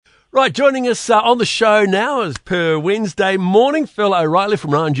Right, joining us on the show now as per Wednesday morning, Phil O'Reilly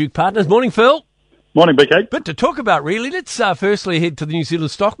from Ryan Duke Partners. Morning, Phil. Morning, BK. But to talk about really, let's firstly head to the New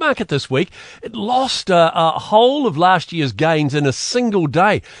Zealand stock market this week. It lost a whole of last year's gains in a single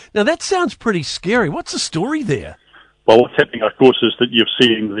day. Now, that sounds pretty scary. What's the story there? Well, what's happening, of course, is that you've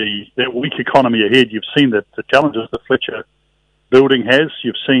seen that weak economy ahead. You've seen the challenges that Fletcher Building has.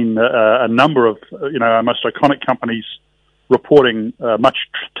 You've seen a number of, our most iconic companies reporting much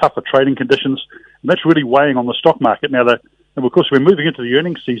tougher trading conditions. And that's really weighing on the stock market. Now, and of course, we're moving into the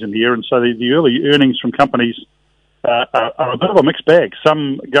earnings season here, and so the early earnings from companies are a bit of a mixed bag.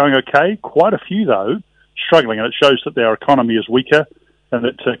 Some going okay, quite a few, though, struggling, and it shows that their economy is weaker and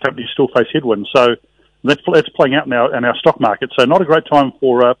that companies still face headwinds. So that's playing out now in our stock market. So not a great time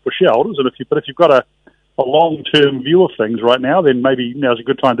for shareholders. And if you've got a long-term view of things right now, then maybe now's a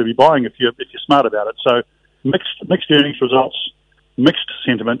good time to be buying if you're smart about it. So mixed earnings results, mixed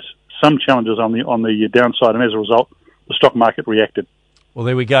sentiment, some challenges on the downside, and as a result, the stock market reacted. Well,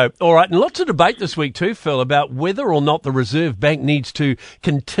 there we go. All right, and lots of debate this week too, Phil, about whether or not the Reserve Bank needs to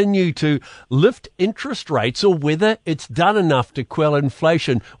continue to lift interest rates or whether it's done enough to quell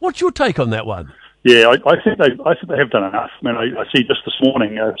inflation. What's your take on that one? Yeah, I think they have done enough. I mean, I see just this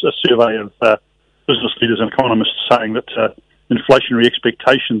morning a survey of business leaders and economists saying that inflationary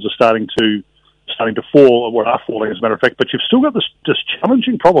expectations are starting to fall, or are falling, as a matter of fact. But you've still got this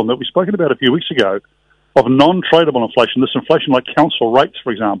challenging problem that we spoken about a few weeks ago of non-tradable inflation, this inflation like council rates,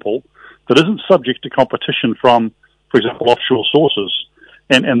 for example, that isn't subject to competition from, for example, offshore sources.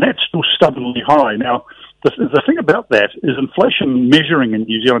 And that's still stubbornly high. Now, the thing about that is inflation measuring in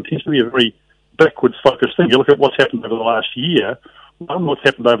New Zealand tends to be a very backward-focused thing. You look at what's happened over the last year, not what's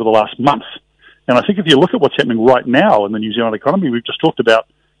happened over the last month. And I think if you look at what's happening right now in the New Zealand economy, we've just talked about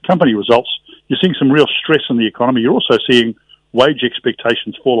company results, you're seeing some real stress in the economy. You're also seeing wage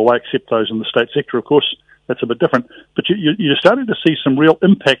expectations fall away, except those in the state sector. Of course, that's a bit different. But you're starting to see some real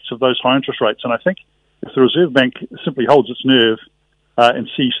impacts of those high interest rates. And I think if the Reserve Bank simply holds its nerve and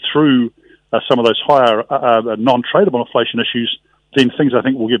sees through some of those higher non-tradable inflation issues, then things, I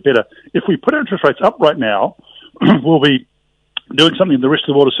think, will get better. If we put interest rates up right now, we'll be doing something the rest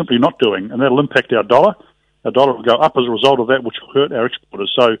of the world is simply not doing, and that'll impact our dollar. Our dollar will go up as a result of that, which will hurt our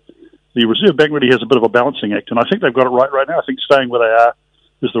exporters. So the Reserve Bank really has a bit of a balancing act, and I think they've got it right now. I think staying where they are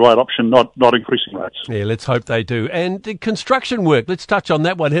is the right option, not increasing rates. Yeah, let's hope they do. And the construction work, let's touch on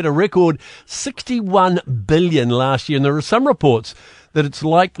that one. Hit a record $61 billion last year, and there are some reports that it's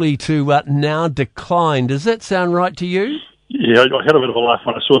likely to now decline. Does that sound right to you? Yeah, I had a bit of a laugh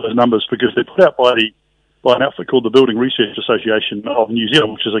when I saw those numbers because they're put out by an outfit called the Building Research Association of New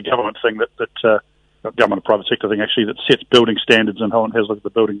Zealand, which is a government thing government and private sector thing actually, that sets building standards and has a look at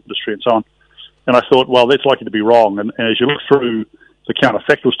the building industry and so on. And I thought, well, that's likely to be wrong. And as you look through the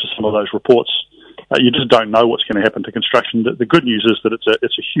counterfactuals to some of those reports, you just don't know what's going to happen to construction. The good news is that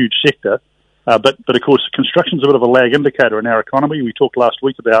it's a huge sector, but of course construction's a bit of a lag indicator in our economy. We talked last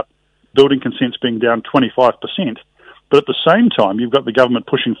week about building consents being down 25%, but at the same time you've got the government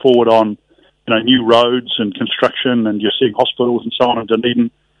pushing forward on new roads and construction, and you're seeing hospitals and so on in Dunedin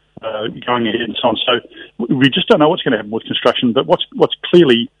going ahead and so on. So we just don't know what's going to happen with construction, but what's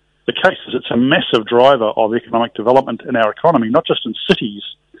clearly the case is it's a massive driver of economic development in our economy, not just in cities,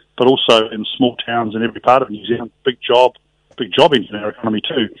 but also in small towns in every part of New Zealand. Big job engine in our economy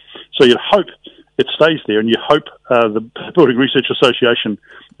too. So you'd hope it stays there, and you hope the Building Research Association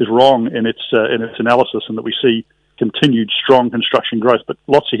is wrong in its analysis, and that we see continued strong construction growth, but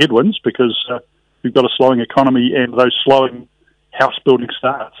lots of headwinds because we've got a slowing economy, and those slowing house building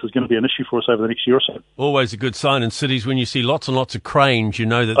starts is going to be an issue for us over the next year or so. Always a good sign in cities when you see lots and lots of cranes. You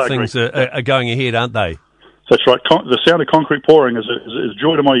know that things are going ahead, aren't they? That's right. The sound of concrete pouring is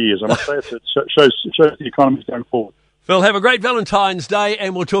joy to my ears. I must say it shows the economy's going forward. Phil, have a great Valentine's Day,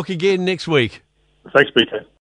 and we'll talk again next week. Thanks, BK.